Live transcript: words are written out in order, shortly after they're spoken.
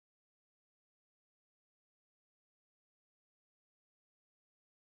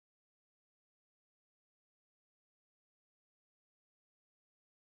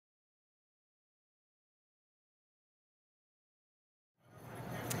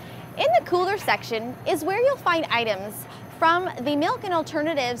cooler section is where you'll find items from the Milk and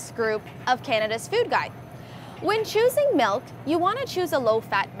Alternatives group of Canada's Food Guide. When choosing milk, you want to choose a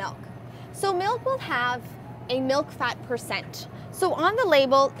low-fat milk. So milk will have a milk fat percent. So on the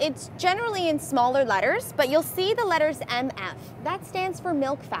label, it's generally in smaller letters, but you'll see the letters MF. That stands for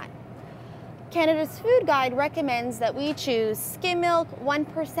milk fat. Canada's Food Guide recommends that we choose skim milk,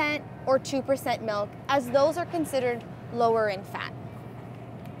 1% or 2% milk, as those are considered lower in fat.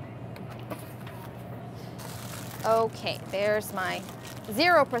 Okay, there's my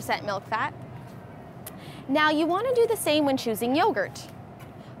 0% milk fat. Now you want to do the same when choosing yogurt.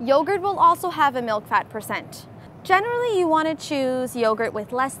 Yogurt will also have a milk fat percent. Generally, you want to choose yogurt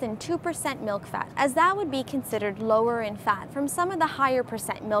with less than 2% milk fat, as that would be considered lower in fat from some of the higher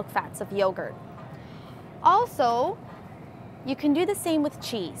percent milk fats of yogurt. Also, you can do the same with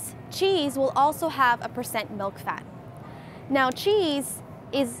cheese. Cheese will also have a percent milk fat. Now, cheese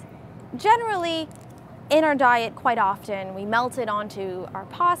is generally in our diet quite often. We melt it onto our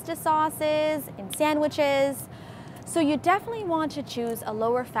pasta sauces, in sandwiches. So you definitely want to choose a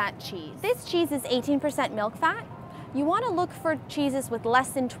lower fat cheese. This cheese is 18% milk fat. You want to look for cheeses with less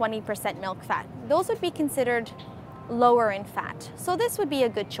than 20% milk fat. Those would be considered lower in fat. So this would be a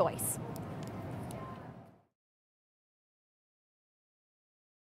good choice.